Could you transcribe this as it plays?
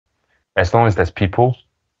As long as there's people,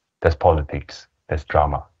 there's politics, there's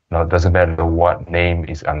drama. Now, it doesn't matter what name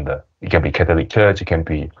is under. It can be Catholic Church, it can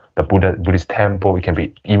be the Buddhist temple, it can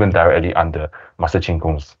be even directly under Master Ching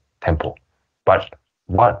Kung's temple. But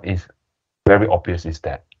what is very obvious is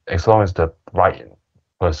that as long as the right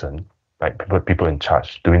person, like people in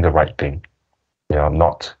charge, doing the right thing,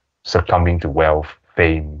 not succumbing to wealth,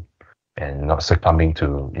 fame, and not succumbing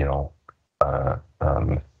to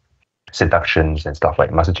seductions and stuff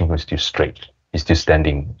like Master Ching Kung is still straight. He's still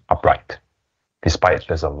standing upright, despite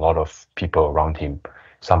there's a lot of people around him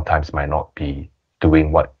sometimes might not be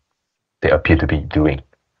doing what they appear to be doing,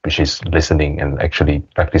 which is listening and actually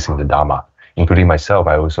practicing the Dharma. Including myself,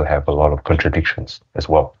 I also have a lot of contradictions as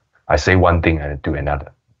well. I say one thing and I do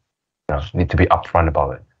another. Need to be upfront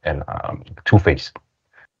about it and two-faced.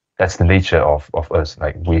 That's the nature of us.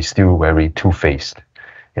 Like we're still very two-faced.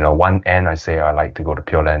 One end I say I like to go to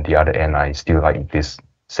Pure Land, the other end I still like this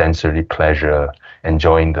sensory pleasure,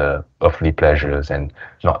 enjoying the earthly pleasures, and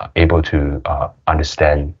not able to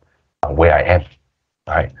understand where I am.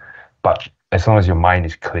 Right? But as long as your mind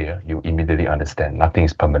is clear, you immediately understand nothing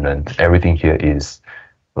is permanent. Everything here is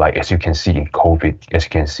like, as you can see in COVID, as you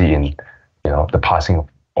can see in the passing of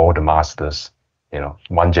all the masters,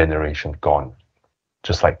 one generation gone,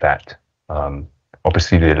 just like that.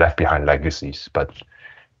 Obviously, they left behind legacies, but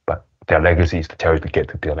their legacy is to tell you to get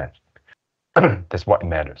to Pure Land. That's what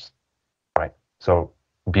matters, right? So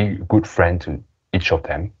be a good friend to each of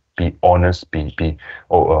them. Be honest.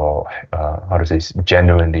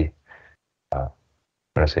 Genuinely.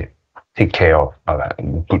 Take care of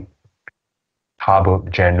good, harbor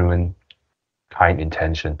genuine, kind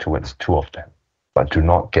intention towards two of them, but do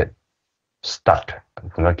not get stuck.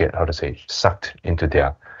 Do not get sucked into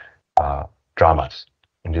their dramas,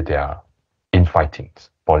 into their infightings,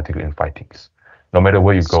 political infightings. No matter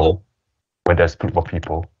where you go, when there's a group of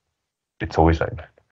people, it's always like that.